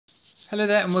Hello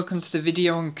there and welcome to the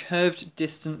video on curved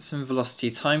distance and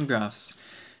velocity time graphs.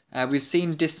 We've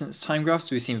seen distance time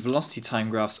graphs, we've seen velocity time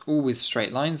graphs, all with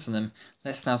straight lines on them.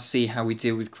 Let's now see how we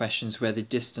deal with questions where the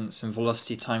distance and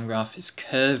velocity time graph is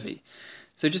curvy.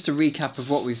 So just a recap of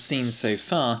what we've seen so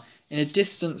far, in a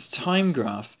distance time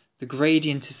graph, the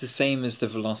gradient is the same as the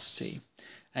velocity.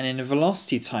 And in a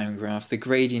velocity time graph, the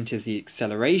gradient is the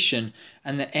acceleration,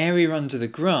 and the area under the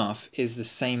graph is the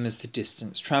same as the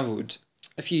distance travelled.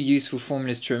 A few useful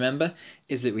formulas to remember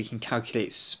is that we can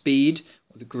calculate speed,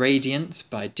 or the gradient,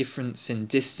 by difference in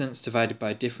distance divided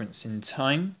by difference in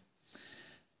time.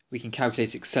 We can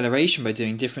calculate acceleration by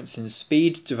doing difference in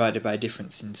speed divided by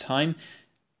difference in time.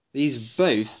 These are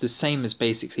both the same as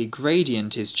basically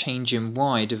gradient is change in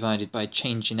y divided by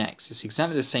change in x. It's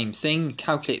exactly the same thing.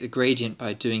 Calculate the gradient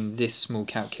by doing this small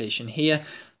calculation here.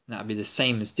 And that would be the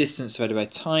same as distance divided by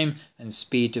time and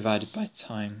speed divided by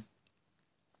time.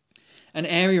 An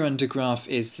area under graph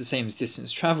is the same as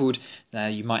distance travelled. Now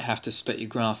you might have to split your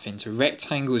graph into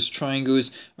rectangles,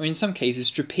 triangles, or in some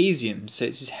cases trapeziums. So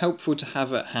it's helpful to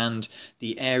have at hand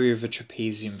the area of a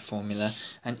trapezium formula.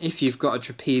 And if you've got a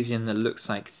trapezium that looks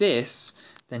like this,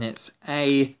 then it's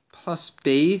A plus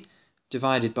B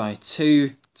divided by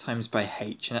 2 times by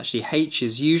h. And actually h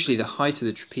is usually the height of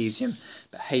the trapezium,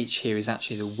 but h here is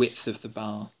actually the width of the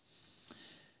bar.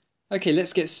 Okay,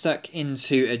 let's get stuck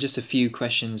into just a few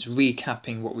questions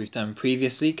recapping what we've done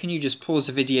previously. Can you just pause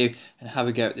the video and have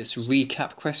a go at this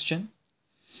recap question?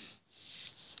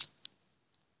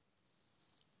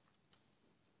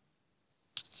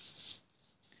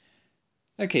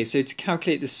 Okay, so to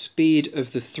calculate the speed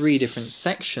of the three different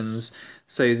sections,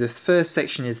 so the first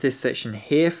section is this section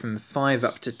here from 5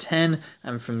 up to 10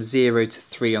 and from 0 to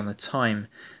 3 on the time.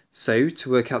 So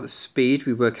to work out the speed,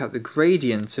 we work out the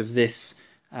gradient of this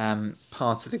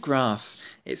part of the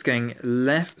graph. It's going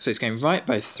left, so it's going right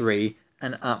by 3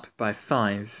 and up by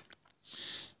 5.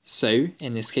 So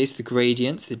in this case the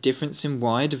gradient, the difference in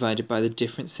y divided by the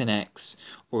difference in x,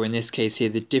 or in this case here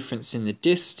the difference in the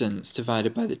distance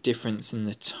divided by the difference in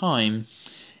the time,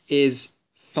 is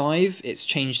 5, it's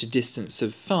changed a distance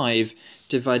of 5,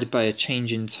 divided by a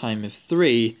change in time of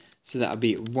 3, so that would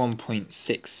be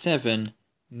 1.67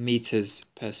 meters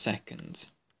per second.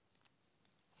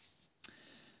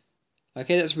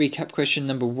 Okay, let's recap question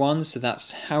number 1. So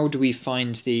that's how do we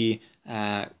find the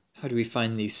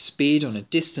speed on a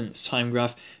distance time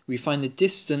graph? We find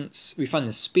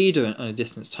the speed on a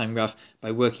distance time graph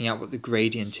by working out what the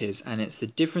gradient is, and it's the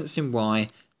difference in y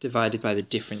divided by the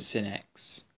difference in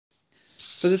x.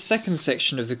 For the second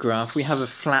section of the graph, we have a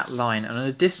flat line, and on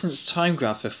a distance time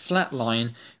graph, a flat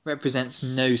line represents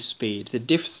no speed. The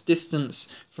distance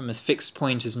from a fixed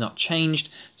point has not changed,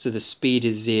 so the speed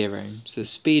is 0. So the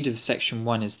speed of section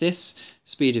 1 is this,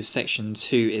 speed of section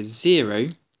 2 is 0,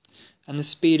 and the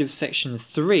speed of section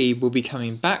 3 will be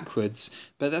coming backwards,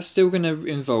 but that's still going to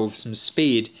involve some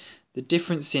speed. The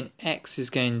difference in x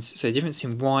is difference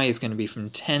in y is going to be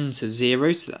from 10 to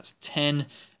 0, so that's 10,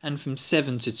 and from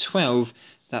 7 to 12,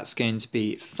 that's going to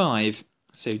be 5.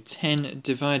 So 10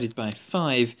 divided by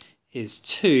 5 is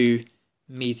 2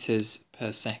 meters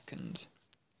per second.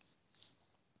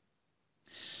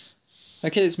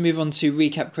 Okay, let's move on to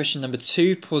recap question number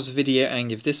 2. Pause the video and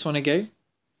give this one a go.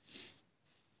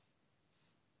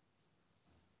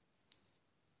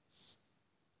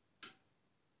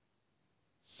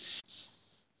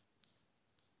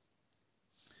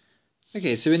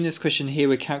 Okay, so in this question here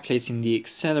we're calculating the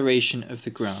acceleration of the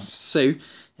graph. So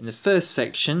in the first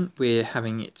section we're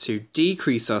having it to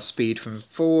decrease our speed from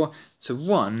 4 to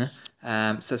 1,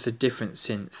 so that's a difference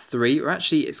in 3, or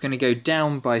actually it's going to go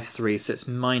down by 3, so it's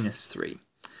minus 3.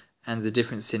 And the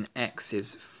difference in x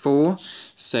is 4,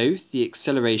 so the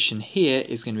acceleration here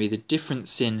is going to be the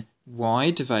difference in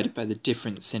y divided by the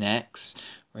difference in x,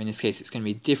 or in this case it's going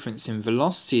to be difference in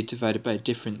velocity divided by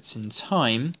difference in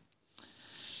time.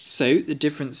 So the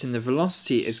difference in the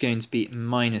velocity is going to be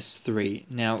minus 3.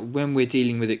 Now when we're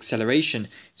dealing with acceleration,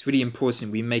 it's really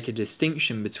important we make a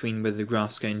distinction between whether the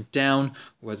graph's going down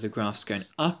or whether the graph's going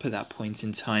up at that point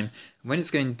in time. And when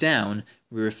it's going down,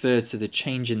 we refer to the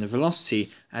change in the velocity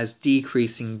as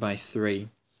decreasing by 3.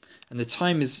 And the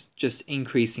time is just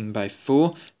increasing by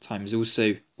 4. Time is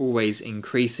also always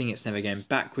increasing, it's never going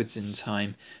backwards in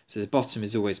time, so the bottom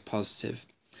is always positive.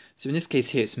 So in this case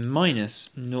here it's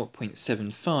minus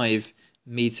 0.75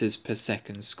 meters per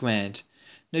second squared.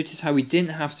 Notice how we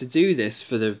didn't have to do this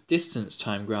for the distance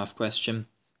time graph question,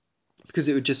 because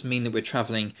it would just mean that we're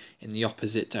travelling in the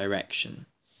opposite direction.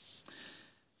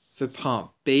 For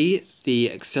part B,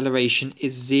 the acceleration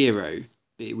is 0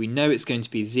 but we know it's going to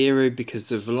be 0 because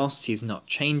the velocity is not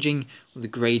changing, or the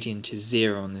gradient is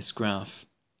 0 on this graph.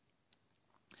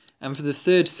 And for the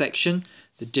third section,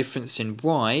 the difference in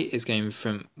y is going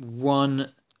from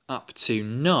 1 up to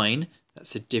 9,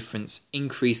 that's a difference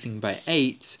increasing by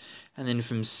 8, and then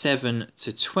from 7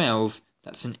 to 12,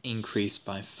 that's an increase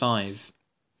by 5.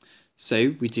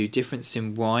 So we do difference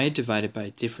in y divided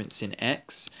by difference in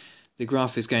x. The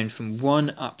graph is going from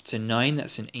 1 up to 9,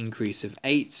 that's an increase of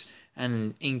 8, and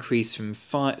an increase from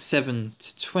 7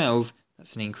 to 12,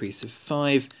 that's an increase of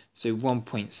 5, so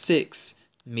 1.6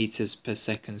 meters per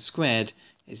second squared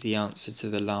is the answer to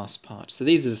the last part. So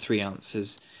these are the three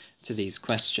answers to these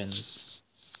questions.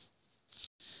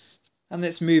 And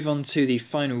let's move on to the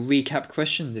final recap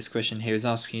question. This question here is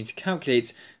asking you to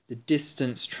calculate the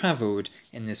distance travelled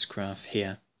in this graph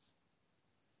here.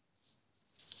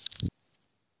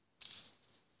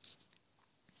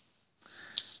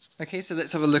 Okay, so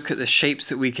let's have a look at the shapes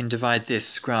that we can divide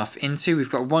this graph into.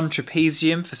 We've got one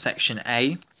trapezium for section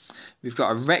A. We've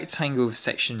got a rectangle for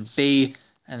section B,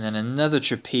 and then another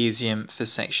trapezium for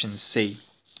section C.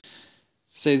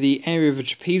 So the area of a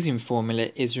trapezium formula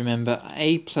is, remember,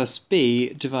 A plus B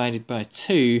divided by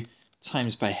 2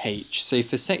 times by H. So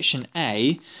for section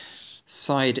A,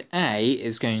 side A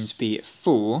is going to be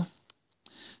 4,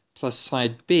 plus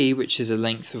side B, which is a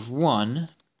length of 1,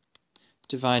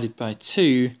 divided by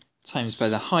 2 times by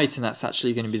the height, and that's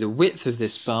actually going to be the width of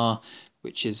this bar,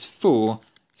 which is 4.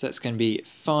 So that's going to be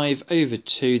 5 over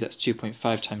 2, that's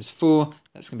 2.5 times 4,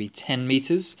 that's going to be 10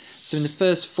 meters. So in the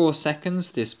first 4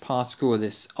 seconds, this particle or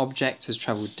this object has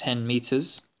travelled 10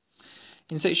 meters.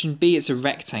 In section B, it's a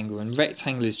rectangle, and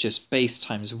rectangle is just base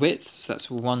times width, so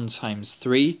that's 1 times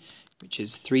 3, which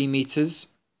is 3 meters.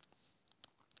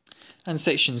 And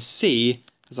section C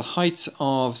has a height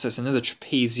of, so that's another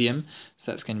trapezium,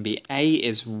 so that's going to be A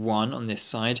is 1 on this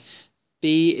side,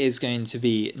 B is going to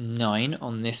be 9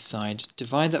 on this side.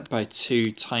 Divide that by 2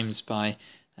 times by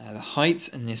the height.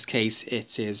 In this case,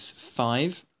 it is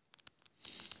 5.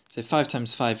 So 5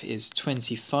 times 5 is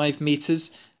 25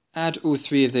 meters. Add all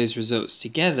three of those results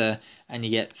together, and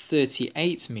you get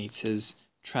 38 meters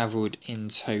travelled in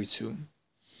total.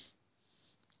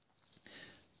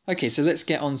 Okay, so let's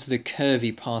get on to the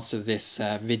curvy part of this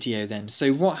video then.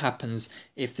 So what happens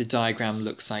if the diagram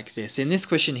looks like this? In this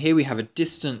question here, we have a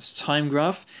distance time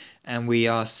graph, and we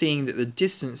are seeing that the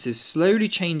distance is slowly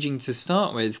changing to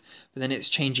start with, but then it's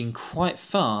changing quite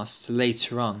fast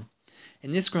later on.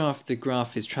 In this graph, the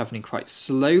graph is travelling quite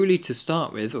slowly to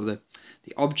start with, or the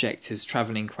object is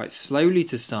travelling quite slowly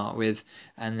to start with,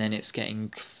 and then it's getting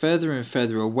further and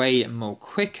further away and more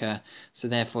quicker, so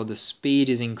therefore the speed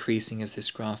is increasing as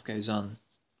this graph goes on.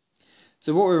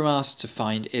 So what we're asked to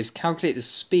find is calculate the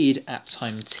speed at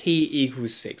time t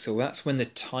equals 6, or that's when the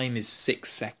time is 6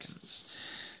 seconds.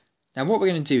 Now what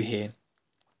we're going to do here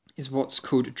is what's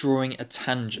called drawing a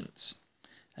tangent.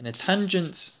 And a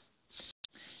tangent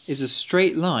is a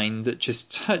straight line that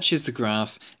just touches the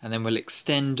graph and then will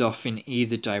extend off in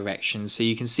either direction. So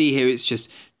you can see here it's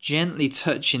just gently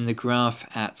touching the graph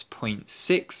at point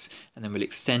 6, and then will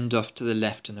extend off to the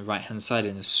left and the right hand side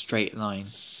in a straight line.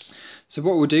 So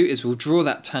what we'll do is we'll draw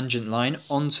that tangent line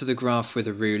onto the graph with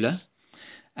a ruler,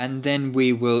 and then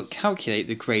we will calculate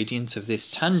the gradient of this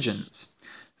tangent.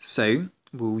 So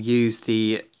we'll use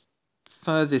the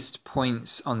furthest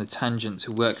points on the tangent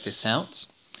to work this out.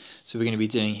 So we're going to be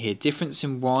doing here difference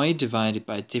in y divided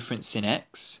by difference in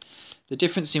x. The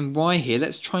difference in y here,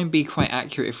 let's try and be quite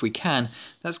accurate if we can.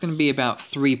 That's going to be about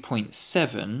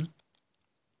 3.7.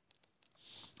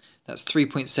 That's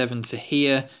 3.7 to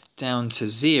here down to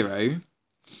 0.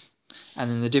 And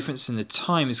then the difference in the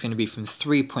time is going to be from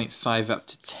 3.5 up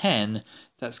to 10.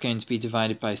 That's going to be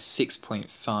divided by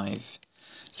 6.5.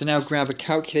 So now grab a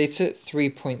calculator,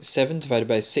 3.7 divided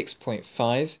by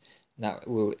 6.5. That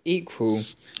will equal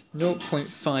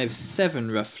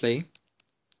 0.57 roughly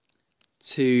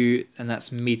and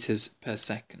that's meters per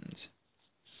second.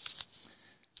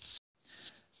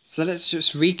 So let's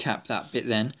just recap that bit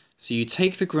then. So you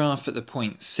take the graph at the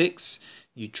point 6,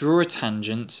 you draw a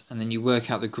tangent, and then you work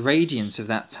out the gradient of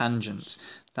that tangent.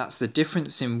 That's the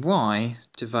difference in y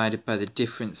divided by the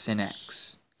difference in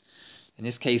x. In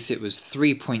this case it was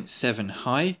 3.7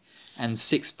 high and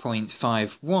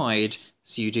 6.5 wide.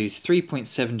 So you do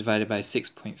 3.7 divided by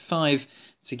 6.5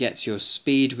 to get your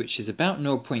speed, which is about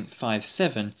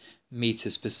 0.57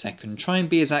 meters per second. Try and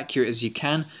be as accurate as you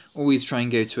can. Always try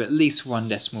and go to at least one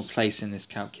decimal place in this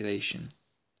calculation.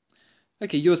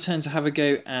 Okay, your turn to have a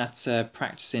go at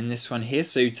practicing this one here.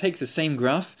 So take the same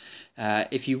graph,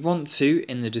 If you want to,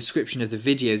 in the description of the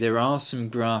video, there are some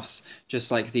graphs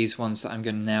just like these ones that I'm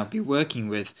going to now be working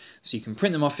with. So you can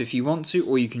print them off if you want to,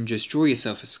 or you can just draw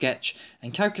yourself a sketch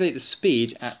and calculate the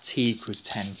speed at t equals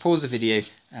 10. Pause the video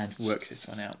and work this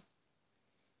one out.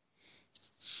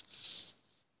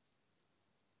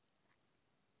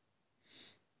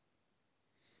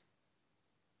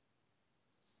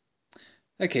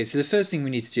 Okay, so the first thing we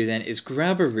need to do then is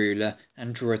grab a ruler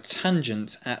and draw a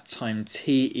tangent at time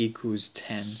t equals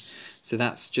 10. So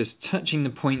that's just touching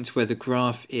the point where the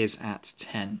graph is at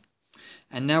 10.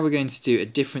 And now we're going to do a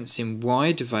difference in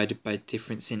y divided by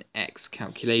difference in x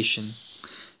calculation.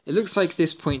 It looks like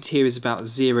this point here is about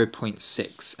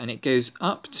 0.6 and it goes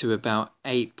up to about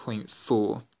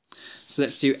 8.4. So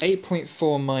let's do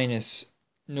 8.4 minus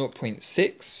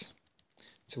 0.6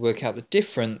 to work out the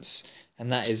difference.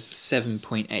 And that is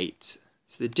 7.8.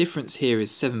 So the difference here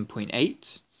is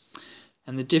 7.8.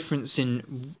 And the difference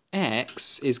in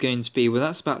x is going to be, well,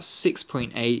 that's about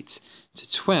 6.8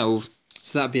 to 12.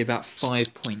 So that would be about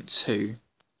 5.2.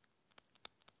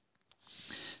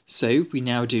 So we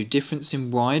now do difference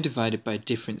in y divided by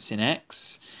difference in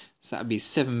x. So that would be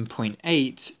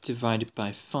 7.8 divided by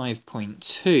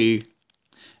 5.2.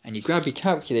 And you grab your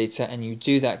calculator and you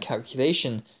do that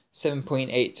calculation.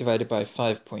 7.8 divided by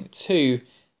 5.2,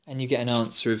 and you get an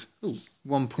answer of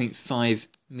 1.5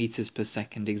 meters per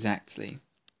second exactly.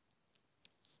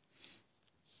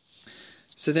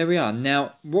 So there we are.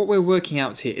 Now, what we're working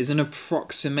out here is an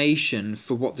approximation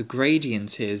for what the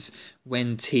gradient is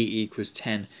when t equals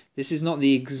 10. This is not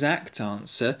the exact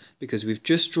answer because we've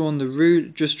just drawn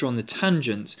the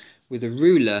tangent with a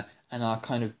ruler and our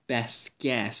kind of best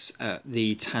guess at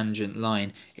the tangent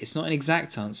line. It's not an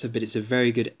exact answer, but it's a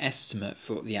very good estimate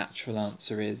for what the actual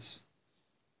answer is.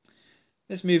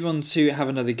 Let's move on to have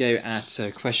another go at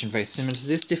a question very similar to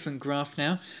this, different graph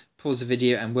now. Pause the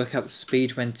video and work out the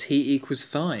speed when t equals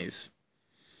 5.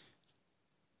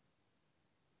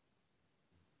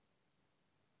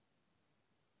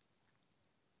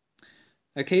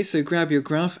 Okay, so grab your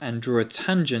graph and draw a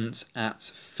tangent at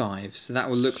 5. So that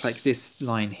will look like this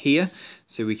line here.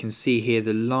 So we can see here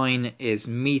the line is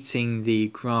meeting the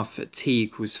graph at t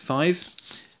equals 5.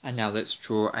 And now let's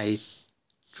draw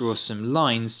some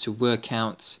lines to work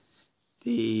out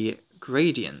the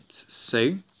gradient.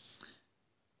 So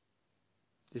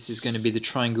this is going to be the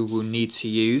triangle we'll need to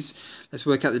use. Let's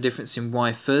work out the difference in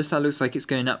y first. That looks like it's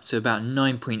going up to about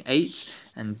 9.8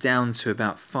 and down to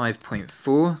about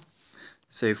 5.4.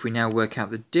 So if we now work out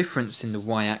the difference in the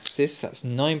y-axis, that's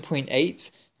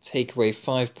 9.8, take away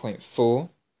 5.4,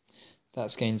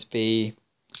 that's going to be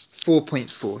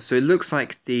 4.4. So it looks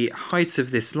like the height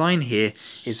of this line here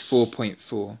is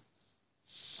 4.4.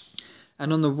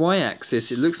 And on the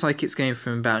y-axis, it looks like it's going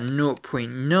from about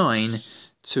 0.9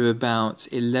 to about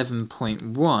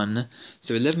 11.1.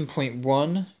 So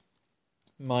 11.1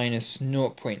 minus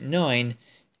 0.9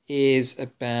 is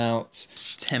about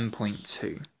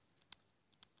 10.2.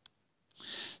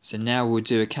 So now we'll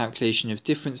do a calculation of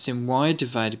difference in y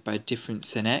divided by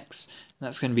difference in x. And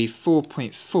that's going to be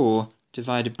 4.4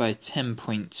 divided by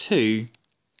 10.2.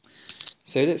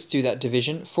 So let's do that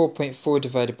division. 4.4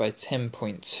 divided by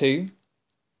 10.2.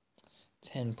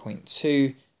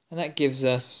 10.2. And that gives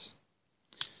us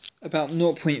about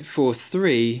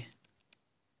 0.43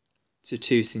 to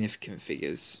two significant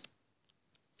figures.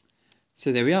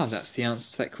 So there we are. That's the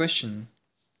answer to that question.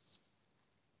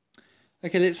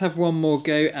 Okay, let's have one more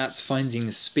go at finding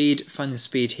the speed. Find the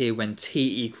speed here when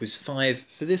t equals 5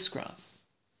 for this graph.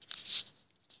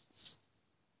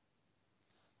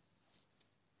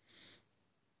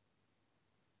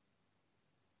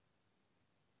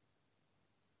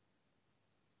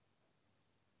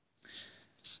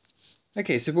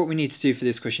 Okay, so what we need to do for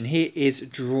this question here is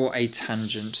draw a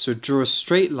tangent. So draw a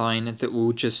straight line that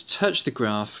will just touch the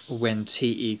graph when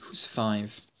t equals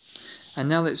 5. And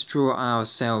now let's draw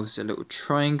ourselves a little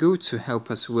triangle to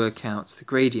help us work out the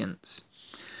gradients.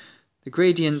 The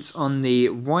gradients on the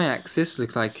y-axis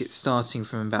look like it's starting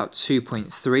from about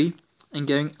 2.3 and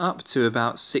going up to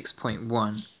about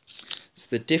 6.1. So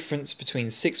the difference between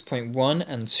 6.1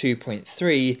 and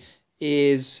 2.3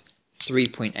 is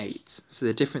 3.8. So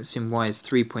the difference in y is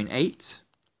 3.8.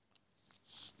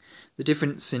 The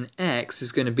difference in x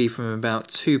is going to be from about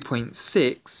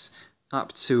 2.6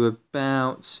 up to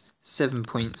about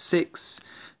 7.6,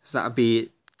 so that would be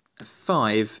a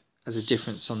 5 as a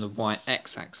difference on the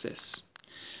y-x-axis.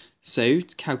 So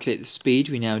to calculate the speed,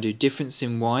 we now do difference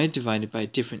in y divided by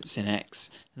difference in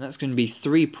x, and that's going to be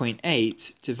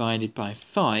 3.8 divided by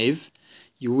 5.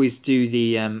 You always do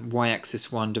the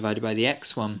y-axis one divided by the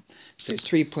x one, so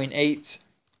 3.8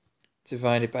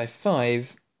 divided by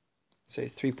 5 So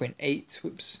 3.8,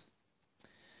 whoops,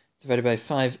 divided by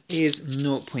 5 is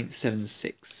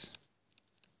 0.76.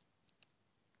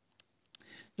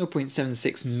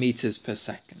 0.76 meters per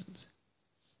second.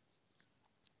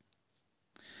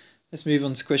 Let's move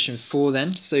on to question 4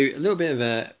 then. So a little bit of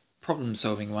a problem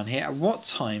solving one here. At what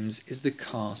times is the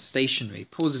car stationary?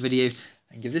 Pause the video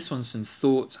and give this one some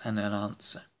thought and an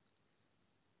answer.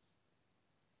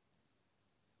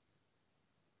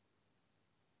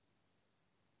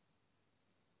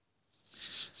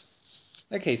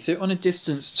 Okay, so on a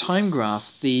distance time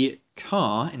graph, the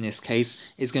car, in this case,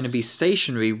 is going to be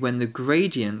stationary when the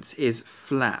gradient is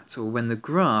flat, or when the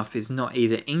graph is not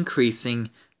either increasing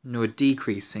nor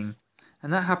decreasing.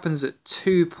 And that happens at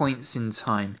 2 points in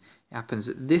time. It happens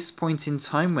at this point in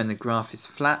time when the graph is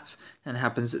flat, and it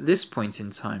happens at this point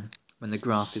in time when the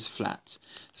graph is flat.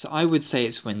 So I would say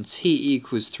it's when t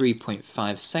equals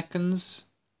 3.5 seconds,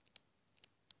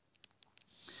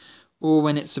 or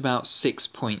when it's about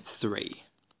 6.3.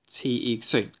 So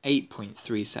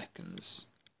 8.3 seconds.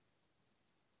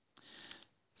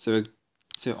 So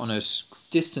on a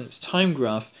distance time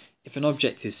graph, if an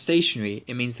object is stationary,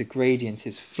 it means the gradient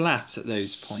is flat at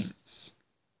those points.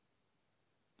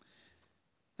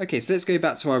 Okay, so let's go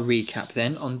back to our recap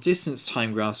then. On distance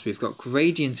time graphs, we've got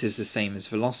gradient is the same as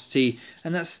velocity,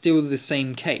 and that's still the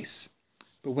same case.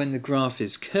 But when the graph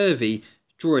is curvy,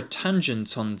 draw a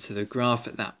tangent onto the graph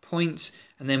at that point,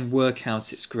 and then work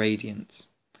out its gradient.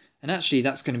 And actually,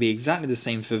 that's going to be exactly the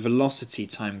same for velocity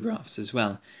time graphs as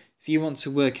well. If you want to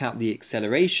work out the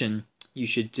acceleration, you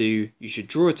should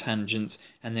draw a tangent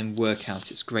and then work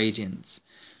out its gradient.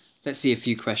 Let's see a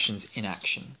few questions in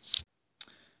action.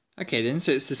 Okay then,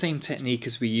 so it's the same technique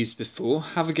as we used before.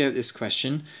 Have a go at this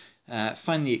question.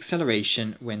 Find the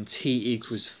acceleration when t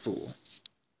equals 4.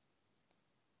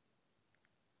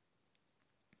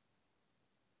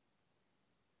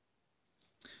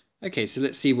 Okay, so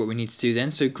let's see what we need to do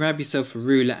then. So grab yourself a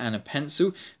ruler and a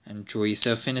pencil and draw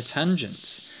yourself in a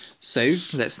tangent. So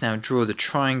let's now draw the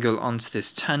triangle onto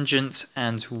this tangent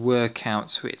and work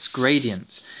out its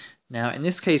gradient. Now in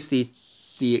this case the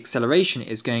acceleration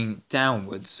is going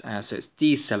downwards, so it's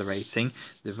decelerating.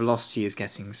 The velocity is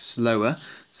getting slower,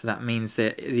 so that means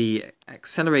that the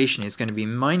acceleration is going to be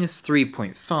minus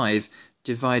 3.5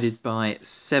 divided by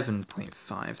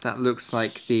 7.5. That looks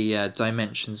like the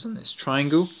dimensions on this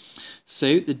triangle.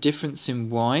 So the difference in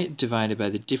y divided by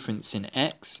the difference in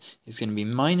x is going to be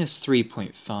minus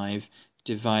 3.5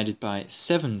 divided by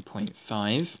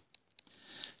 7.5.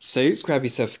 So grab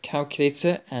yourself a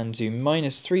calculator and do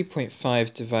minus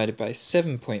 3.5 divided by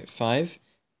 7.5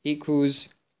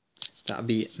 equals, that would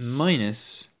be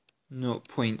minus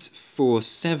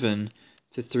 0.47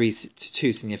 to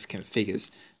 2 significant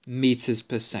figures, meters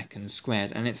per second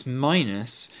squared. And it's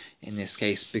minus in this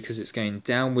case because it's going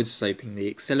downward sloping. The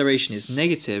acceleration is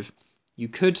negative. You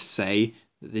could say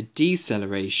that the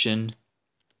deceleration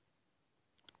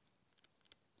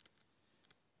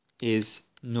is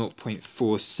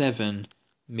 0.47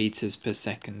 meters per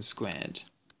second squared.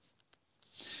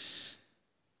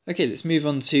 Okay, let's move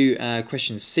on to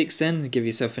question 6 then. Give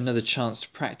yourself another chance to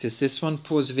practice this one.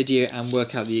 Pause the video and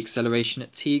work out the acceleration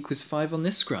at t equals 5 on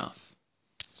this graph.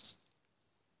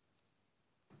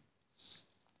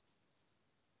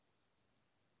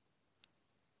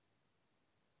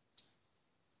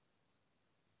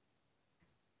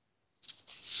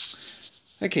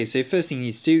 Okay, so first thing you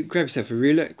need to do, grab yourself a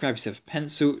ruler, grab yourself a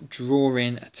pencil, draw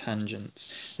in a tangent.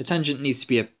 The tangent needs to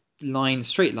be a line,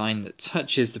 straight line that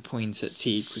touches the point at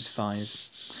t equals 5.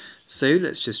 So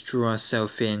let's just draw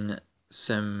ourselves in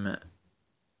some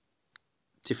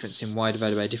difference in y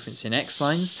divided by difference in x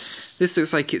lines. This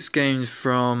looks like it's going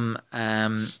from,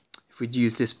 if we'd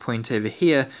use this point over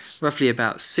here, roughly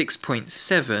about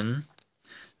 6.7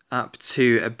 up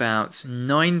to about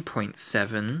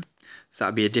 9.7. So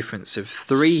that would be a difference of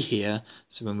 3 here.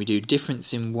 So when we do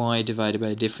difference in y divided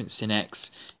by difference in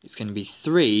x, it's going to be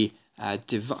 3,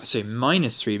 so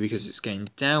minus 3 because it's going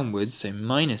downwards, so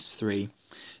minus 3,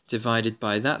 divided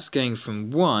by, that's going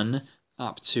from 1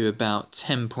 up to about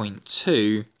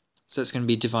 10.2, so that's going to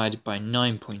be divided by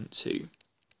 9.2.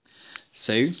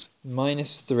 So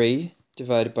minus 3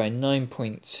 divided by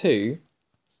 9.2,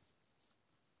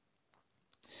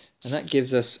 and that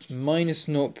gives us minus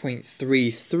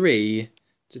 0.33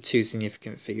 to 2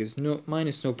 significant figures.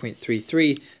 Minus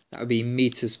 0.33, that would be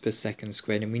meters per second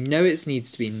squared. And we know it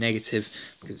needs to be negative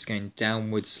because it's going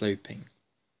downward sloping.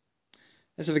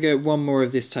 Let's have a go at one more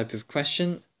of this type of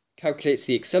question. Calculates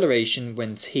the acceleration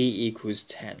when t equals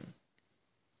 10.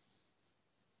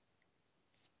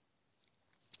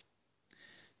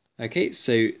 Okay,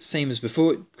 so same as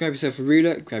before, grab yourself a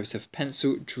ruler, grab yourself a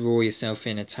pencil, draw yourself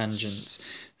in a tangent.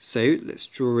 So let's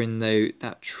draw in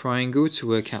that triangle to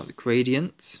work out the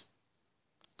gradient.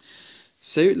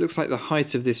 So it looks like the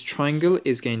height of this triangle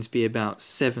is going to be about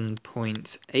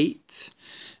 7.8.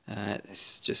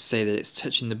 Let's just say that it's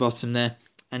touching the bottom there,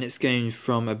 and it's going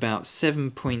from about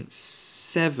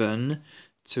 7.7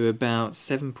 to about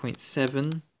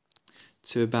 7.7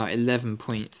 to about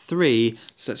 11.3.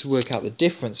 So let's work out the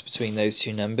difference between those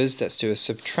two numbers. Let's do a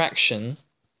subtraction,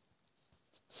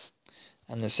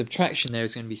 and the subtraction there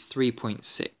is going to be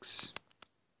 3.6.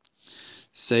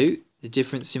 So the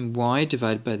difference in y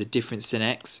divided by the difference in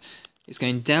x is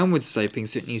going downward sloping,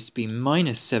 so it needs to be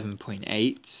minus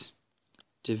 7.8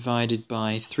 divided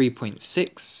by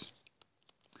 3.6.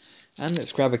 And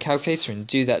let's grab a calculator and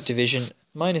do that division.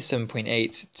 Minus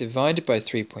 7.8 divided by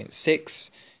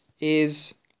 3.6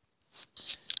 is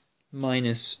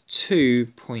minus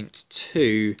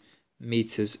 2.2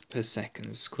 meters per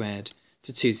second squared,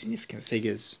 to two significant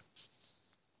figures.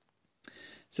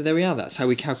 So there we are, that's how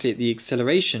we calculate the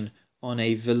acceleration on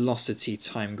a velocity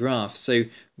time graph. So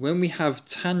when we have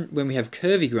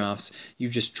curvy graphs, you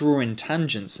just draw in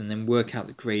tangents and then work out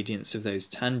the gradients of those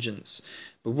tangents.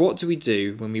 But what do we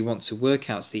do when we want to work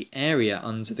out the area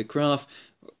under the graph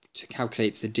to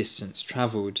calculate the distance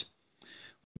travelled?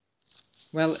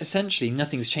 Well, essentially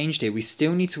nothing's changed here. We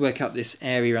still need to work out this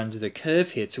area under the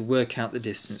curve here to work out the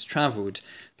distance travelled.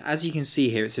 But as you can see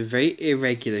here, it's a very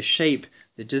irregular shape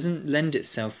that doesn't lend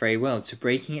itself very well to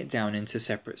breaking it down into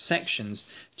separate sections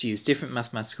to use different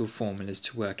mathematical formulas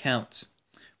to work out.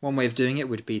 One way of doing it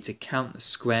would be to count the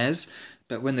squares,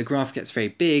 but when the graph gets very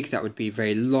big, that would be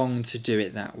very long to do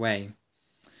it that way.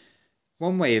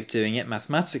 One way of doing it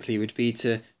mathematically would be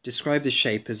to describe the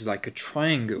shape as like a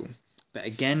triangle. But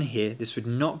again here, this would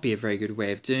not be a very good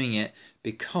way of doing it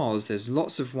because there's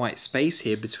lots of white space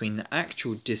here between the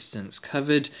actual distance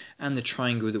covered and the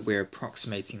triangle that we're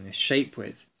approximating this shape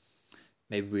with.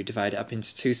 Maybe we divide it up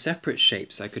into two separate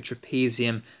shapes like a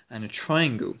trapezium and a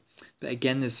triangle. But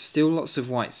again, there's still lots of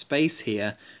white space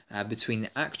here between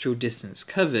the actual distance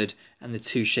covered and the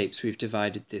two shapes we've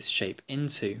divided this shape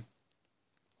into.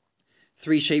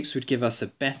 3 shapes would give us a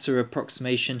better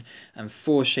approximation, and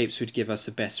 4 shapes would give us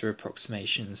a better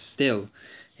approximation still.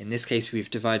 In this case,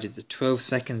 we've divided the 12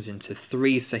 seconds into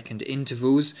 3-second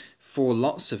intervals, 4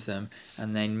 lots of them,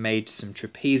 and then made some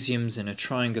trapeziums and a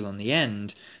triangle on the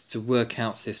end to work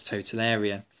out this total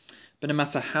area. But no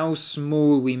matter how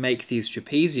small we make these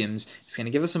trapeziums, it's going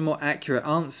to give us a more accurate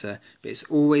answer, but it's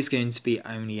always going to be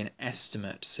only an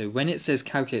estimate. So when it says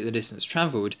calculate the distance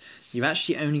travelled, you're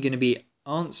actually only going to be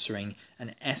answering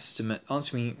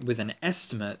with an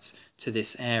estimate to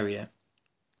this area.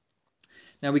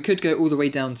 Now we could go all the way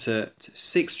down to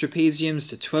 6 trapeziums,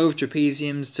 to 12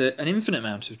 trapeziums, to an infinite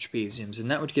amount of trapeziums, and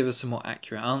that would give us a more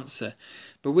accurate answer.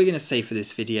 But we're going to say for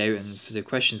this video and for the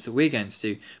questions that we're going to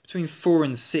do, between 4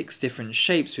 and 6 different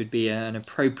shapes would be an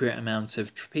appropriate amount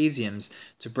of trapeziums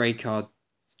to break our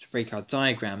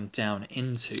diagram down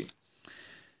into.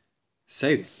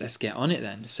 So let's get on it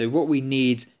then. So what we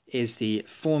need is the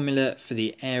formula for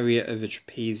the area of a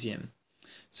trapezium.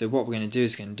 So what we're going to do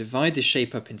is going to divide the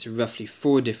shape up into roughly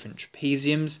 4 different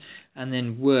trapeziums and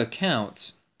then work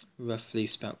out, roughly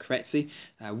spelt correctly,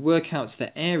 work out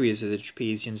the areas of the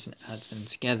trapeziums and add them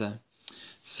together.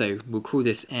 So we'll call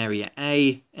this area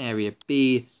A, area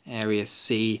B, area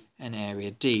C and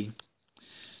area D.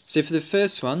 So for the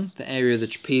first one, the area of the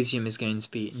trapezium is going to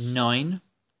be 9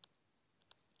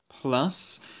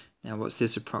 plus, now what's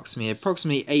this approximately?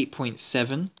 Approximately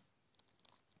 8.7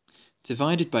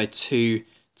 divided by 2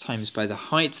 times by the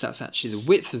height, that's actually the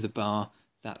width of the bar,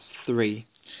 that's 3.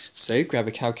 So grab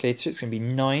a calculator, it's going to be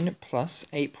 9 plus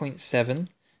 8.7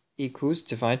 equals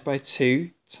divide by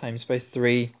 2 times by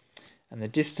 3, and the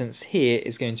distance here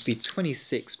is going to be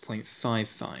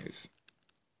 26.55.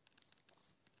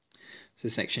 So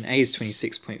section A is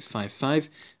 26.55,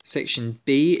 section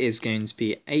B is going to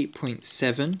be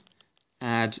 8.7,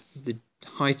 add the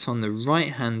height on the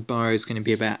right hand bar is going to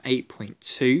be about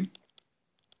 8.2.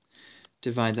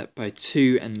 Divide that by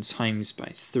 2 and times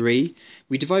by 3.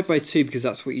 We divide by 2 because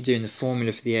that's what you do in the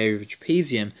formula for the area of a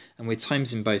trapezium, and we're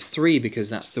timesing by 3 because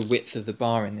that's the width of the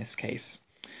bar in this case.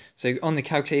 So on the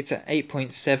calculator,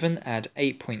 8.7 add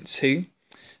 8.2,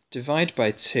 divide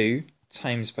by 2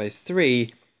 times by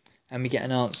 3, and we get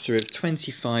an answer of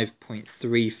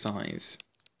 25.35.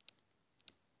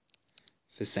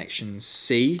 For section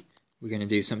C, we're going to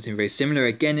do something very similar.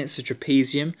 Again, it's a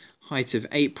trapezium, height of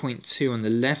 8.2 on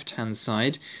the left hand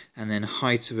side, and then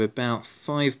height of about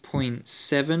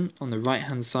 5.7 on the right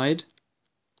hand side.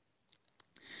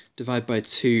 divide by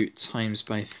 2 times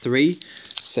by 3.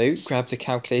 So grab the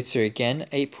calculator again,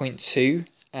 8.2,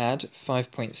 add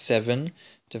 5.7,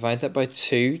 divide that by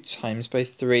 2 times by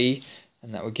 3,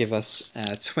 and that will give us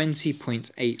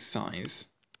 20.85.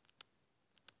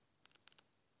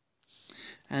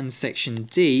 And section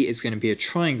D is going to be a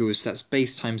triangle, so that's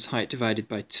base times height divided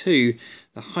by 2.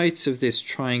 The height of this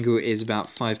triangle is about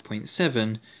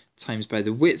 5.7 times by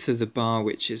the width of the bar,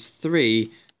 which is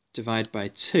 3, divided by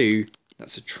 2.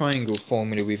 That's a triangle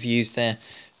formula we've used there.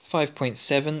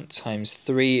 5.7 times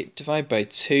 3 divided by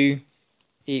 2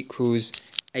 equals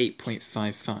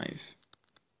 8.55.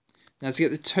 Now to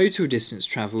get the total distance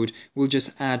travelled, we'll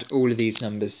just add all of these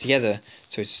numbers together.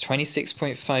 So it's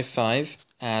 26.55,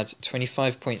 add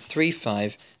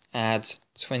 25.35, add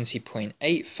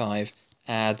 20.85,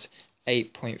 add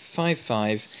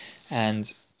 8.55,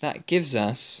 and that gives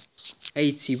us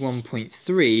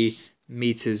 81.3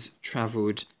 metres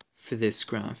travelled for this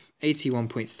graph.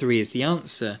 81.3 is the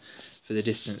answer for the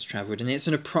distance travelled, and it's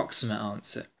an approximate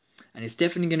answer. And it's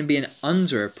definitely going to be an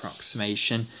under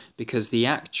approximation because the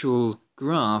actual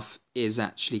graph is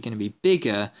actually going to be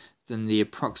bigger than the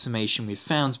approximation we've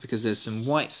found, because there's some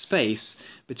white space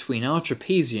between our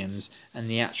trapeziums and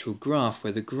the actual graph,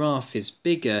 where the graph is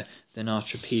bigger than our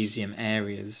trapezium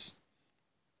areas.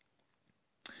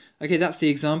 Okay, that's the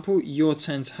example. Your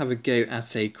turn to have a go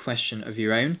at a question of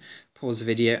your own. Pause the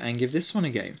video and give this one a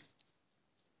go.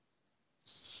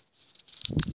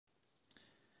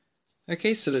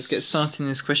 Okay, so let's get started in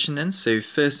this question then. So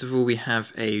first of all, we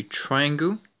have a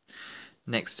triangle.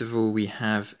 Next of all, we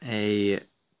have another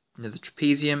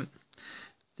trapezium,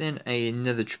 then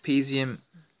another trapezium,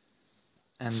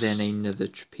 and then another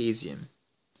trapezium.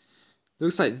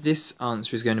 Looks like this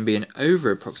answer is going to be an over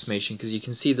approximation, because you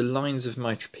can see the lines of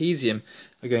my trapezium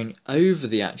are going over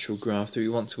the actual graph that we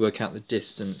want to work out the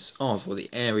distance of, or the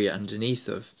area underneath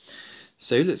of.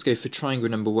 So let's go for triangle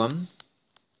number 1.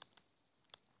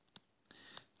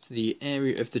 So the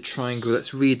area of the triangle,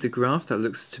 let's read the graph, that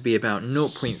looks to be about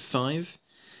 0.5.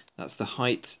 That's the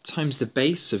height times the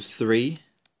base of 3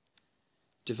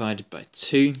 divided by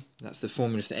 2. That's the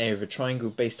formula for the area of a triangle,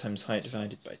 base times height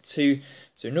divided by 2.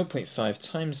 So 0.5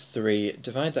 times 3,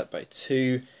 divide that by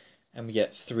 2, and we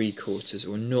get 3/4,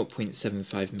 or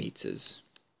 0.75 metres.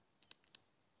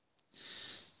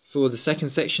 For the second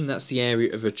section, that's the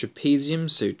area of a trapezium,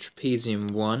 so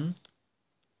trapezium 1.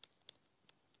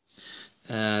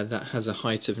 That has a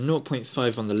height of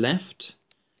 0.5 on the left,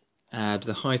 and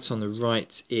the height on the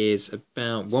right is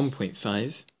about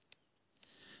 1.5.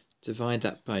 Divide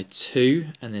that by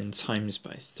 2 and then times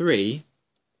by 3,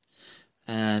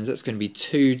 and that's going to be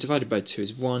 2 divided by 2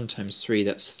 is 1 times 3,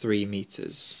 that's 3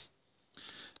 metres.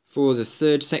 For the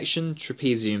third section,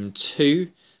 trapezium 2,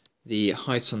 the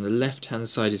height on the left hand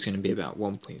side is going to be about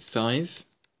 1.5.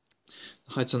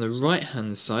 The height on the right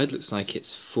hand side looks like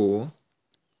it's 4.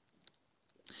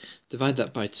 Divide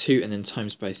that by 2 and then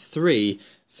times by 3,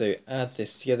 so add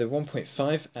this together,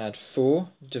 1.5, add 4,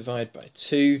 divide by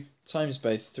 2, times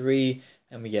by 3,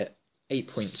 and we get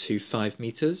 8.25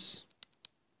 metres.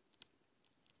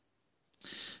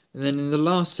 And then in the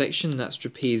last section, that's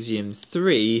trapezium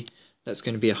 3, that's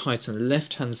going to be a height on the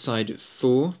left hand side of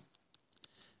 4,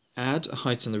 add a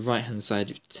height on the right hand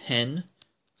side of 10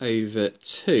 over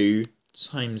 2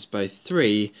 times by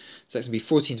 3, so that's going to be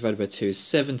 14 divided by 2 is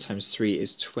 7 times 3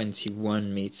 is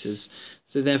 21 metres.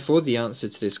 So therefore the answer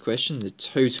to this question, the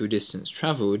total distance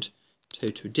travelled,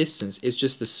 total distance, is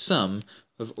just the sum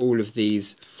of all of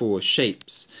these 4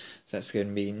 shapes. So that's going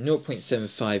to be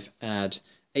 0.75 add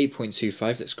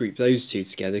 8.25, let's group those two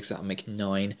together because that'll make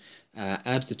 9,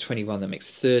 add the 21, that makes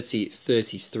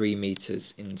 33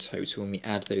 metres in total, and we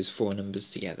add those 4 numbers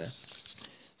together.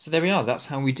 So there we are, that's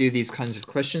how we do these kinds of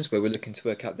questions where we're looking to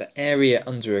work out the area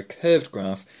under a curved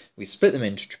graph. We split them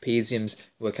into trapeziums,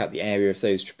 work out the area of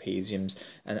those trapeziums,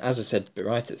 and as I said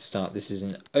right at the start, this is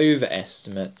an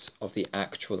overestimate of the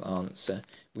actual answer.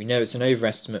 We know it's an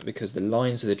overestimate because the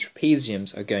lines of the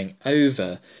trapeziums are going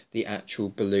over the actual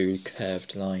blue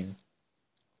curved line.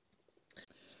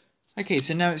 Okay,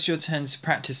 so now it's your turn to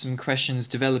practice some questions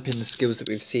developing the skills that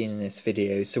we've seen in this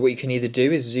video. So what you can either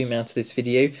do is zoom out of this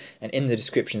video, and in the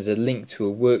description is a link to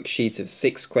a worksheet of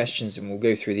 6 questions, and we'll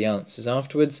go through the answers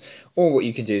afterwards. Or what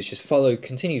you can do is just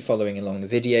continue following along the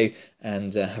video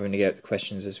and having a go at the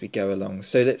questions as we go along.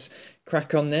 So let's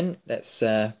crack on then. Let's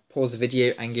pause the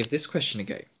video and give this question a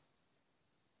go.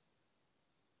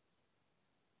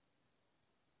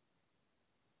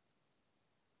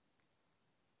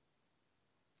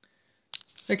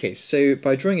 Okay, so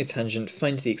by drawing a tangent,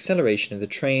 find the acceleration of the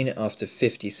train after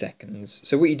 50 seconds.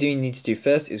 So what you do need to do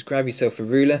first is grab yourself a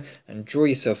ruler and draw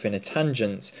yourself in a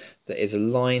tangent that is a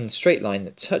line, straight line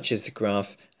that touches the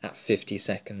graph at 50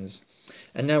 seconds.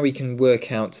 And now we can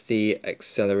work out the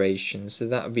acceleration. So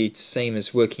that would be the same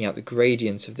as working out the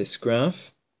gradient of this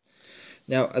graph.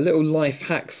 Now, a little life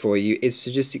hack for you is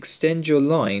to just extend your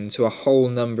line to a whole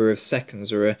number of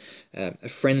seconds, or a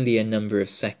friendlier number of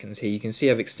seconds here. You can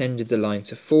see I've extended the line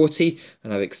to 40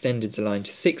 and I've extended the line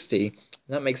to 60. And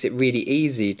that makes it really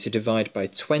easy to divide by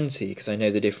 20 because I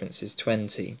know the difference is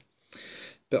 20.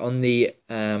 But on the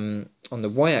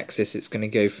y-axis it's going to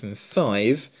go from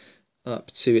 5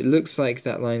 up to, it looks like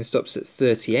that line stops at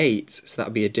 38, so that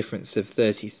would be a difference of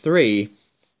 33.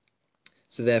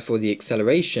 So therefore the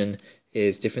acceleration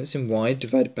is difference in y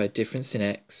divided by difference in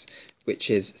x, which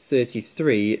is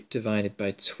 33 divided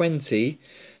by 20.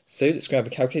 So let's grab a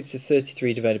calculator. So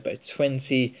 33 divided by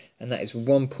 20, and that is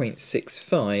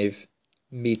 1.65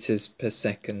 meters per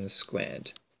second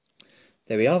squared.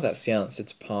 There we are, that's the answer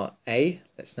to part A.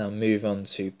 Let's now move on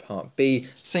to part B.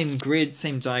 Same grid,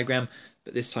 same diagram,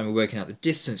 but this time we're working out the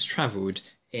distance travelled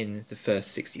in the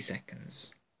first 60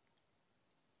 seconds.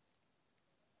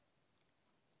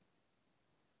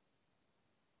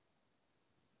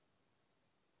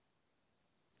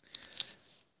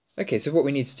 Okay, so what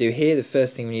we need to do here, the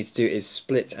first thing we need to do is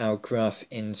split our graph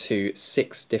into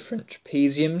 6 different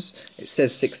trapeziums. It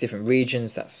says 6 different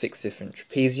regions, that's 6 different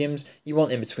trapeziums. You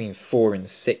want in between 4 and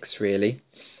 6 really.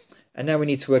 And now we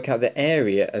need to work out the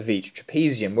area of each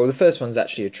trapezium. Well, the first one's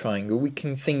actually a triangle. We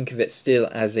can think of it still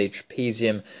as a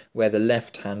trapezium where the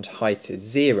left-hand height is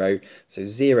 0. So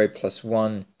 0 plus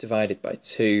 1 divided by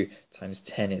 2 times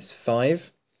 10 is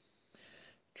 5.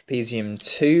 Trapezium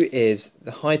 2 is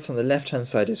the height on the left-hand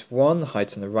side is 1, the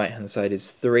height on the right-hand side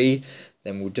is 3.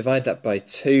 Then we'll divide that by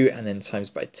 2 and then times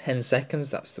by 10 seconds.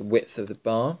 That's the width of the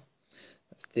bar.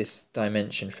 That's this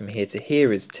dimension from here to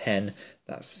here is 10.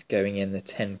 That's going in the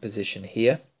 10 position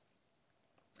here.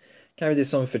 Carry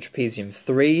this on for trapezium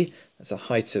 3. That's a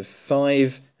height of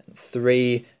 5 and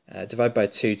 3. Divide by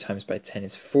 2 times by 10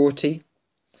 is 40.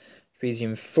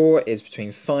 Trapezium 4 is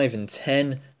between 5 and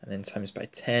 10 and then times by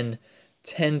 10.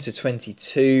 10 to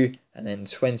 22 and then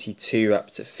 22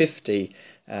 up to 50.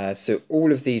 So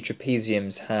all of the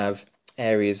trapeziums have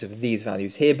areas of these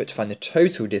values here, but to find the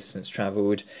total distance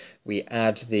travelled we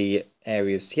add the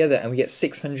areas together and we get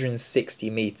 660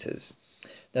 meters.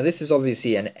 Now this is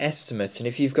obviously an estimate, and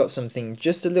if you've got something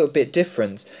just a little bit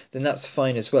different then that's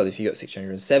fine as well. If you've got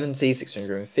 670,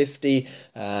 650,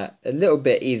 a little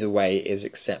bit either way is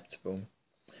acceptable.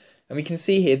 And we can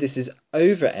see here this is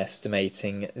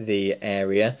overestimating the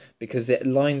area because the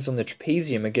lines on the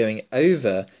trapezium are going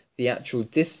over the actual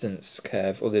distance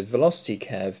curve or the velocity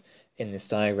curve in this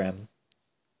diagram.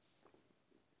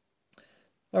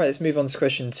 Alright, let's move on to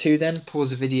question 2 then.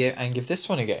 Pause the video and give this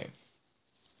one a go.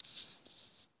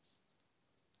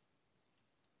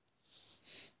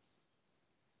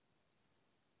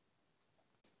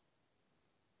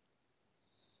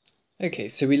 Okay,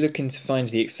 so we're looking to find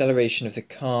the acceleration of the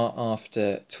car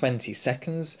after 20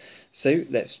 seconds. So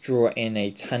let's draw in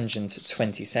a tangent at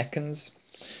 20 seconds.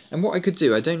 And what I could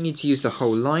do, I don't need to use the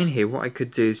whole line here. What I could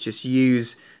do is just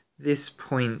use this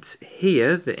point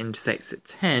here that intersects at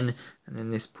 10, and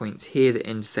then this point here that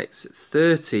intersects at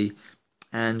 30.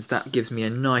 And that gives me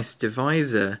a nice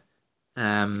divisor.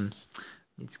 Need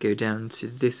to go down to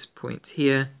this point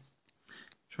here.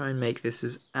 Try and make this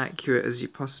as accurate as you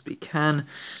possibly can.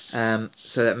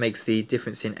 So that makes the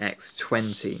difference in x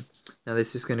 20. Now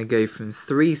this is going to go from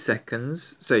 3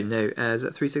 seconds, so no, is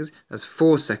that 3 seconds? That's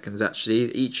 4 seconds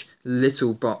actually. Each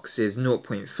little box is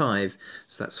 0.5,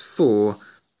 so that's 4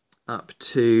 up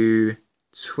to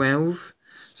 12.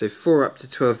 So 4 up to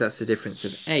 12, that's a difference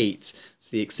of 8. So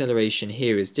the acceleration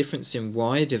here is difference in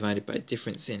y divided by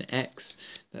difference in x.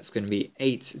 That's going to be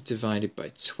 8 divided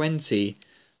by 20.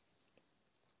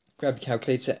 Grab a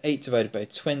calculator, 8 divided by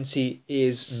 20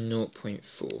 is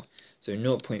 0.4. So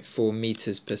 0.4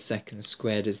 meters per second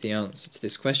squared is the answer to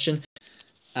this question.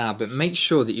 But make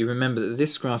sure that you remember that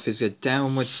this graph is a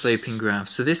downward sloping graph.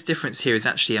 So this difference here is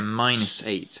actually a minus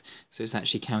 8. So it's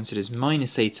actually counted as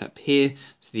minus 8 up here.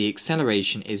 So the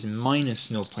acceleration is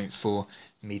minus 0.4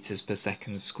 meters per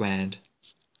second squared.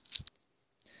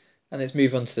 And let's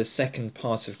move on to the second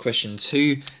part of question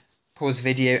 2. Pause the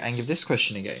video and give this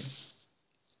question a go.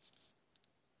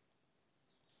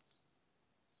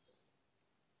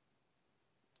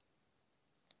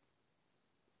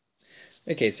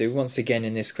 Okay, so once again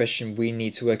in this question we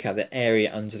need to work out the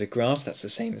area under the graph. That's the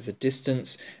same as the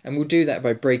distance, and we'll do that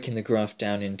by breaking the graph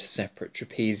down into separate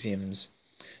trapeziums.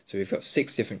 So we've got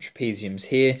 6 different trapeziums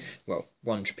here. Well,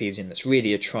 one trapezium that's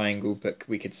really a triangle, but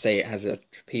we could say it has a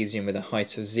trapezium with a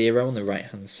height of 0 on the right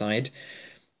hand side.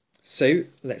 So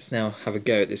let's now have a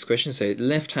go at this question. So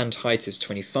left hand height is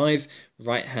 25,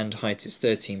 right hand height is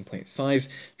 13.5.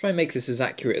 Try and make this as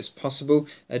accurate as possible.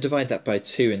 Divide that by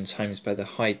 2 and times by the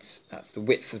height, that's the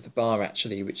width of the bar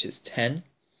actually, which is 10.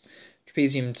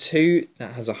 Trapezium 2,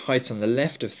 that has a height on the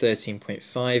left of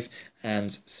 13.5 and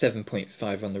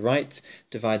 7.5 on the right.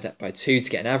 Divide that by 2 to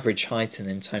get an average height and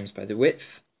then times by the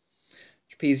width.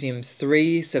 Trapezium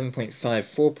 3, 7.5,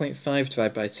 4.5,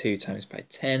 divide by 2 times by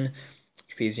 10.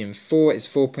 Trapezium 4 is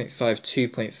 4.5,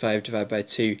 2.5, divided by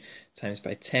 2 times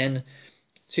by 10.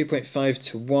 2.5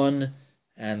 to 1,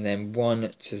 and then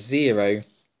 1 to 0.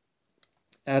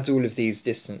 Add all of these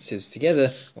distances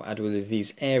together, or add all of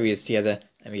these areas together,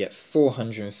 and we get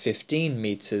 415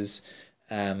 meters.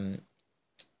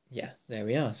 Yeah, there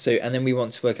we are. So, and then we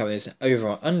want to work out this over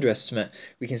or underestimate.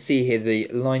 We can see here the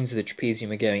lines of the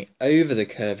trapezium are going over the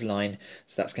curved line,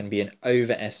 so that's going to be an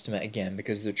overestimate again,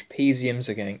 because the trapeziums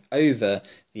are going over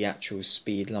the actual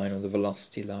speed line or the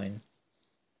velocity line.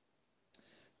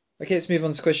 Okay, let's move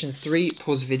on to question 3.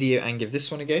 Pause the video and give this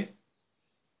one a go.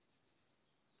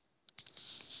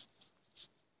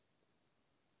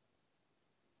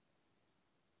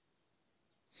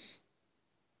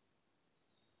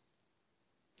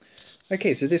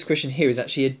 Okay, so this question here is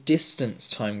actually a distance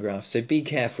time graph, so be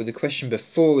careful. The question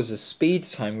before was a speed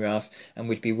time graph, and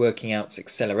we'd be working out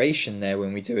acceleration there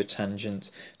when we do a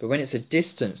tangent. But when it's a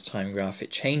distance time graph,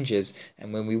 it changes,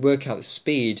 and when we work out the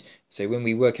speed, so when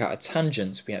we work out a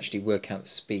tangent, we actually work out the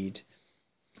speed.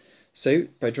 So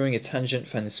by drawing a tangent,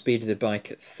 find the speed of the bike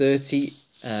at 30,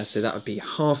 so that would be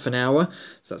half an hour.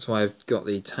 So that's why I've got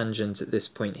the tangent at this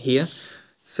point here.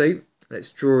 So let's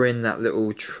draw in that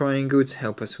little triangle to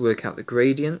help us work out the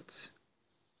gradient.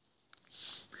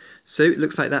 So it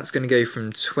looks like that's going to go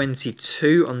from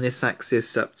 22 on this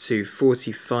axis up to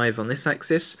 45 on this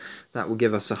axis. That will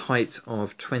give us a height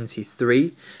of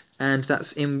 23, and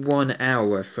that's in 1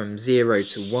 hour from 0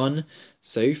 to 1.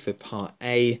 So for part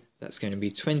A, that's going to be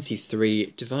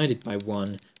 23 divided by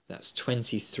 1, that's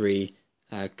 23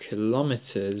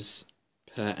 kilometers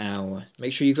per hour.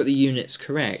 Make sure you've got the units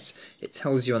correct. It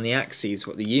tells you on the axes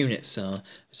what the units are,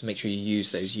 so make sure you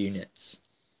use those units.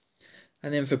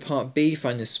 And then for part B,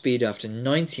 find the speed after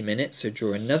 90 minutes, so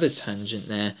draw another tangent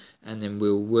there, and then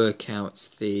we'll work out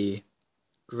the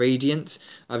gradient.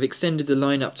 I've extended the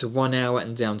line up to 1 hour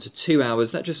and down to 2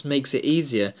 hours. That just makes it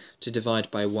easier to divide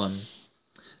by 1.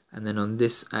 And then on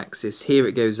this axis here,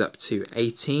 it goes up to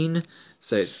 18,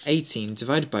 so it's 18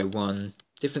 divided by 1,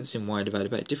 difference in y divided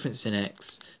by difference in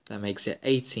x, that makes it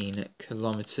 18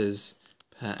 kilometers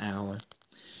per hour.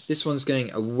 This one's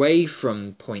going away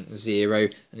from point 0,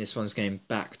 and this one's going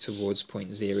back towards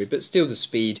point 0, but still the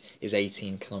speed is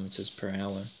 18 kilometers per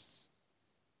hour.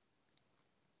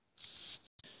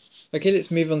 Okay,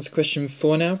 let's move on to question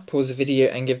 4 now. Pause the video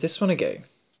and give this one a go.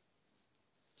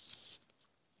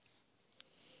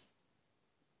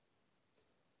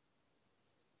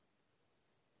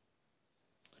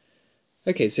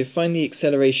 Okay, so find the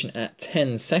acceleration at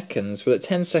 10 seconds. Well, at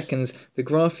 10 seconds, the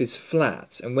graph is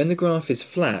flat. And when the graph is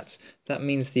flat, that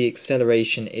means the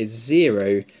acceleration is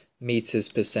 0 meters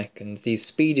per second. The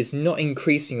speed is not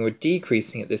increasing or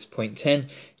decreasing at this point 10.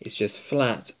 It's just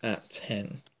flat at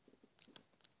 10.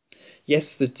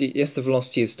 Yes, the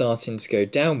velocity is starting to go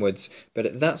downwards, but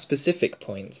at that specific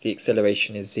point, the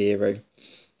acceleration is 0.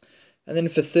 And then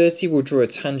for 30, we'll draw a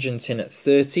tangent in at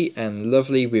 30, and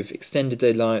lovely, we've extended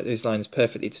those lines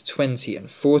perfectly to 20 and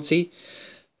 40.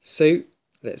 So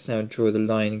let's now draw the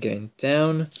line going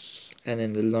down, and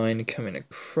then the line coming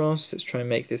across. Let's try and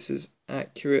make this as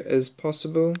accurate as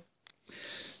possible.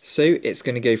 So it's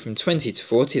going to go from 20 to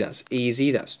 40, that's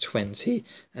easy, that's 20,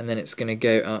 and then it's going to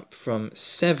go up from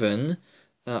 7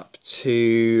 up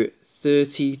to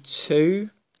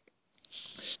 32.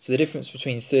 So the difference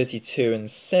between 32 and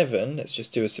 7, let's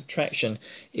just do a subtraction,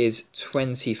 is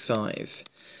 25.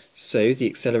 So the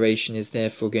acceleration is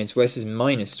therefore going to, well, this is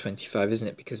minus 25, isn't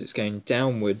it? Because it's going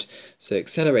downward. So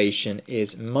acceleration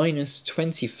is minus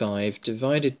 25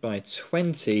 divided by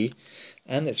 20.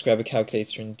 And let's grab a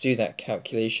calculator and do that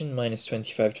calculation. Minus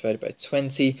 25 divided by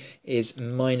 20 is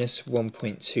minus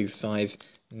 1.25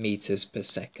 meters per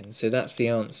second. So that's the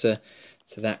answer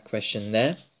to that question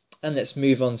there. And let's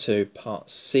move on to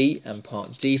part C and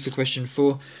part D for question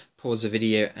 4. Pause the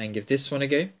video and give this one a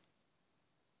go.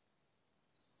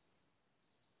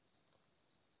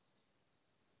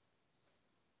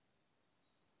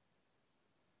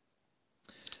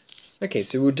 Okay,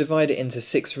 so we'll divide it into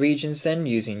 6 regions then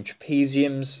using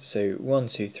trapeziums. So 1,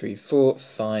 2, 3, 4,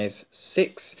 5,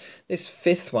 6. This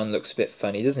 5th one looks a bit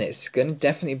funny, doesn't it? It's going to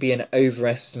definitely be an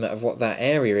overestimate of what that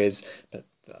area is, but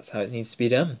that's how it needs to be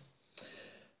done.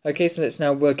 Okay, so let's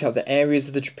now work out the areas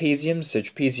of the trapezium. So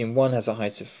trapezium 1 has a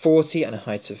height of 40 and a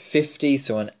height of 50.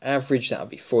 So on average, that'll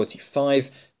be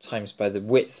 45 times by the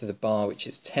width of the bar, which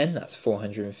is 10. That's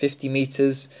 450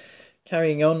 meters.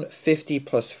 Carrying on, 50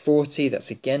 plus 40,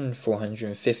 that's again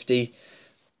 450.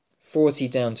 40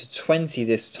 down to 20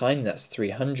 this time, that's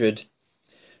 300.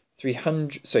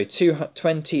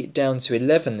 20 down to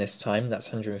 11 this time, that's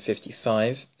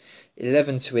 155.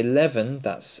 11 to 11,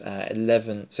 that's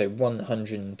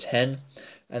 110.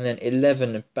 And then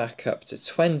 11 back up to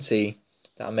 20,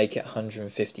 that'll make it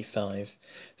 155.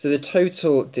 So the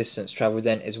total distance travelled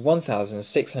then is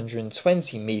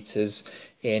 1,620 meters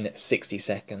in 60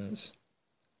 seconds.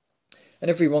 And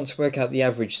if we want to work out the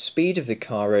average speed of the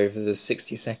car over the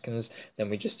 60 seconds, then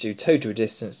we just do total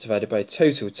distance divided by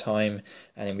total time,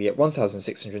 and then we get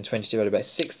 1,620 divided by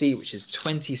 60, which is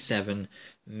 27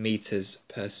 meters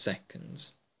per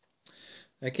second.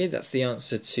 Okay, that's the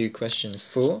answer to question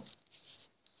 4.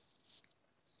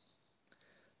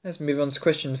 Let's move on to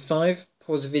question 5.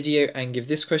 Pause the video and give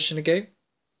this question a go.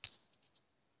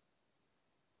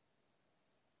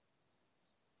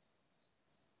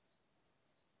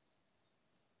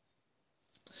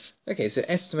 Okay, so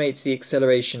estimate the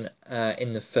acceleration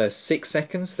in the first 6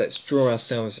 seconds. Let's draw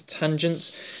ourselves a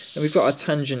tangent. And we've got a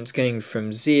tangent going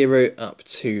from 0 up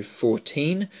to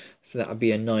 14. So that would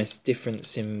be a nice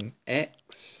difference in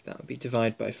x. That would be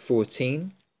divided by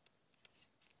 14.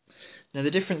 Now the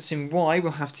difference in y,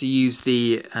 we'll have to use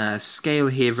the scale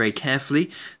here very carefully.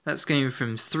 That's going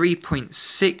from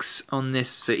 3.6 on this.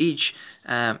 So each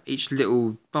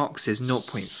little box is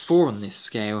 0.4 on this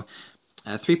scale.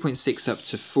 3.6 up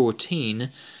to 14,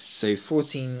 so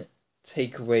 14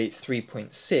 take away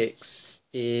 3.6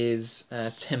 is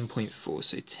 10.4,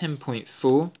 so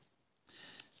 10.4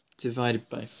 divided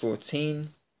by 14,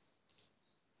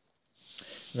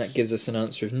 and that gives us an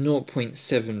answer of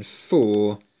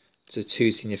 0.74 to 2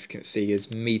 significant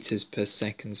figures, meters per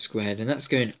second squared, and that's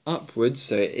going upwards,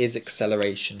 so it is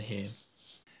acceleration here.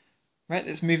 Right,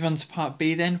 let's move on to part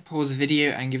B then. Pause the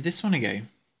video and give this one a go.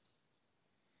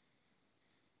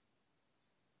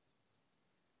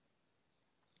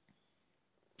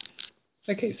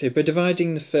 Okay, so by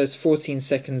dividing the first 14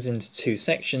 seconds into 2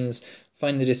 sections,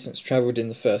 find the distance travelled in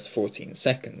the first 14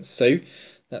 seconds. So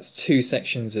that's 2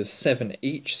 sections of 7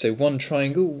 each, so 1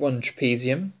 triangle, 1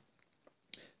 trapezium.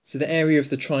 So the area of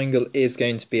the triangle is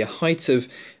going to be a height of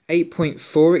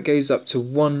 8.4, it goes up to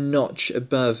 1 notch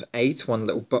above 8, one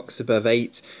little box above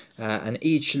 8, and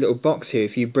each little box here,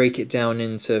 if you break it down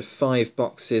into 5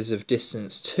 boxes of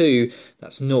distance 2,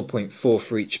 that's 0.4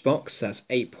 for each box, so that's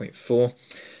 8.4.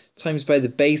 Times by the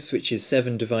base, which is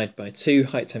 7 divided by 2,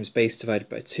 height times base divided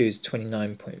by 2 is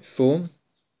 29.4.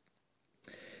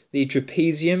 The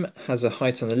trapezium has a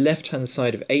height on the left-hand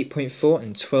side of 8.4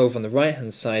 and 12 on the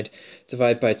right-hand side,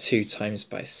 divided by 2 times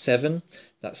by 7,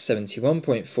 that's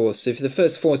 71.4. So for the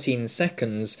first 14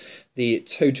 seconds, the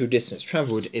total distance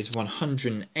travelled is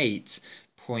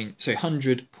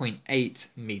 100.8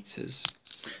 meters.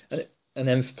 And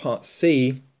then for part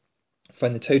C,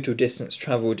 find the total distance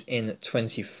travelled in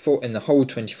the whole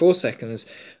 24 seconds.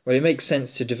 Well, it makes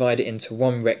sense to divide it into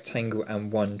 1 rectangle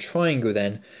and 1 triangle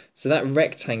then. So that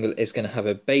rectangle is going to have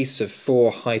a base of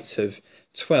 4, height of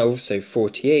 12, so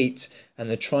 48, and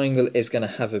the triangle is going to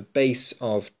have a base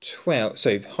of 12,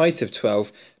 so height of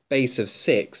 12, base of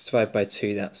 6, divided by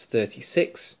 2, that's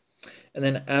 36. And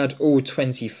then add all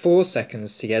 24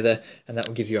 seconds together, and that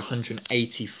will give you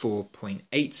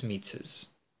 184.8 meters.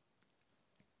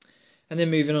 And then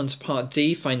moving on to part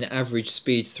D, find the average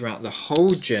speed throughout the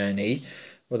whole journey.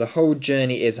 Well, the whole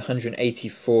journey is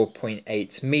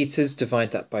 184.8 meters.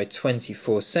 Divide that by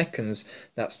 24 seconds.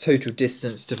 That's total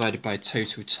distance divided by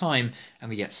total time, and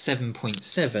we get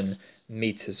 7.7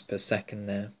 meters per second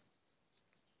there.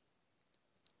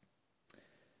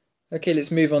 Okay, let's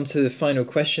move on to the final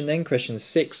question then. Question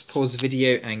 6. Pause the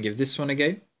video and give this one a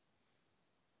go.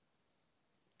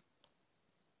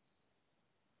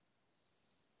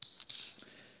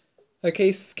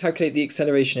 Okay, calculate the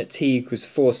acceleration at t equals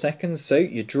 4 seconds. So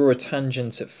you draw a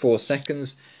tangent at 4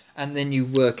 seconds, and then you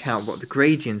work out what the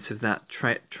gradient of that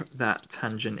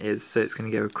tangent is. So it's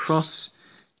going to go across,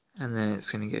 and then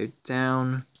it's going to go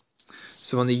down.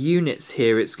 So on the units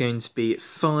here, it's going to be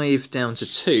 5 down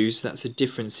to 2, so that's a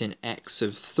difference in x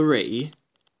of 3.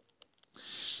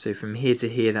 So from here to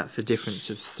here, that's a difference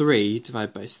of 3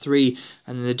 divided by 3.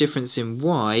 And then the difference in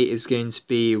y is going to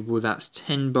be, well, that's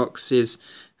 10 boxes.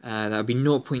 That would be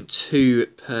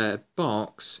 0.2 per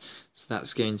box. So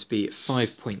that's going to be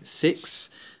 5.6.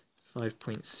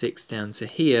 5.6 down to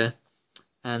here.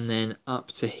 And then up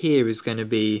to here is going to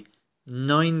be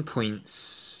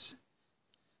 9.4.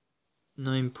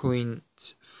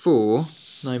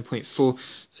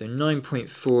 9.4, so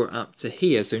 9.4 up to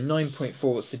here. So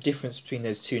 9.4, what's the difference between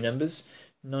those two numbers?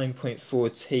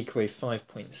 9.4 take away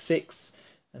 5.6,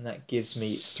 and that gives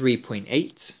me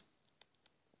 3.8.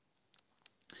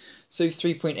 So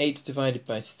 3.8 divided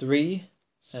by 3,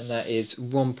 and that is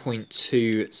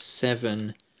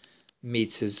 1.27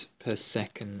 meters per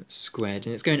second squared.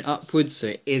 And it's going upwards, so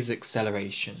it is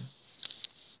acceleration.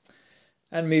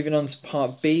 And moving on to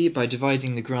part B, by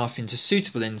dividing the graph into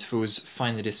suitable intervals,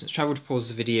 find the distance travelled. Pause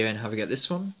the video and have a go at this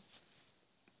one.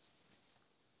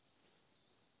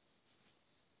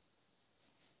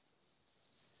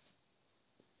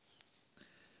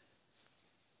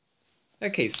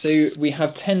 Okay, so we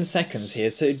have 10 seconds here,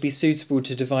 so it'd be suitable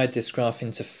to divide this graph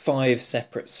into 5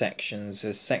 separate sections,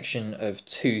 a section of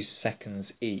 2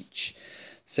 seconds each.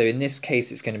 So in this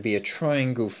case, it's going to be a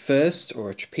triangle first, or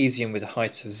a trapezium with a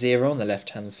height of 0 on the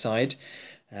left-hand side.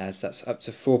 So that's up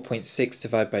to 4.6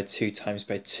 divided by 2 times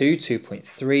by 2,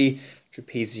 2.3.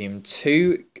 Trapezium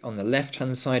 2 on the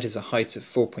left-hand side is a height of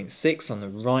 4.6, on the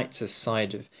right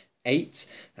side of 8.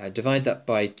 Divide that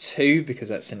by 2 because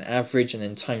that's an average, and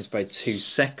then times by 2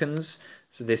 seconds.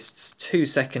 So this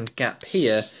 2-second gap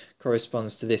here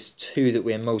corresponds to this 2 that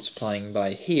we're multiplying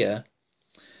by here.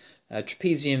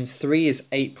 Trapezium 3 is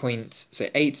 8 to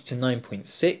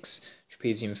 9.6,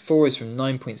 trapezium 4 is from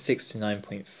 9.6 to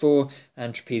 9.4,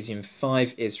 and trapezium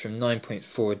 5 is from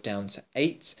 9.4 down to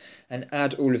 8, and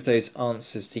add all of those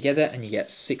answers together and you get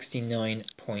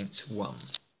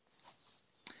 69.1.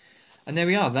 And there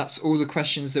we are, that's all the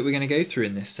questions that we're going to go through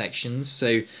in this section.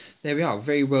 So there we are,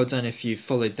 very well done if you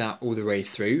followed that all the way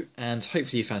through, and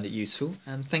hopefully you found it useful,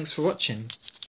 and thanks for watching.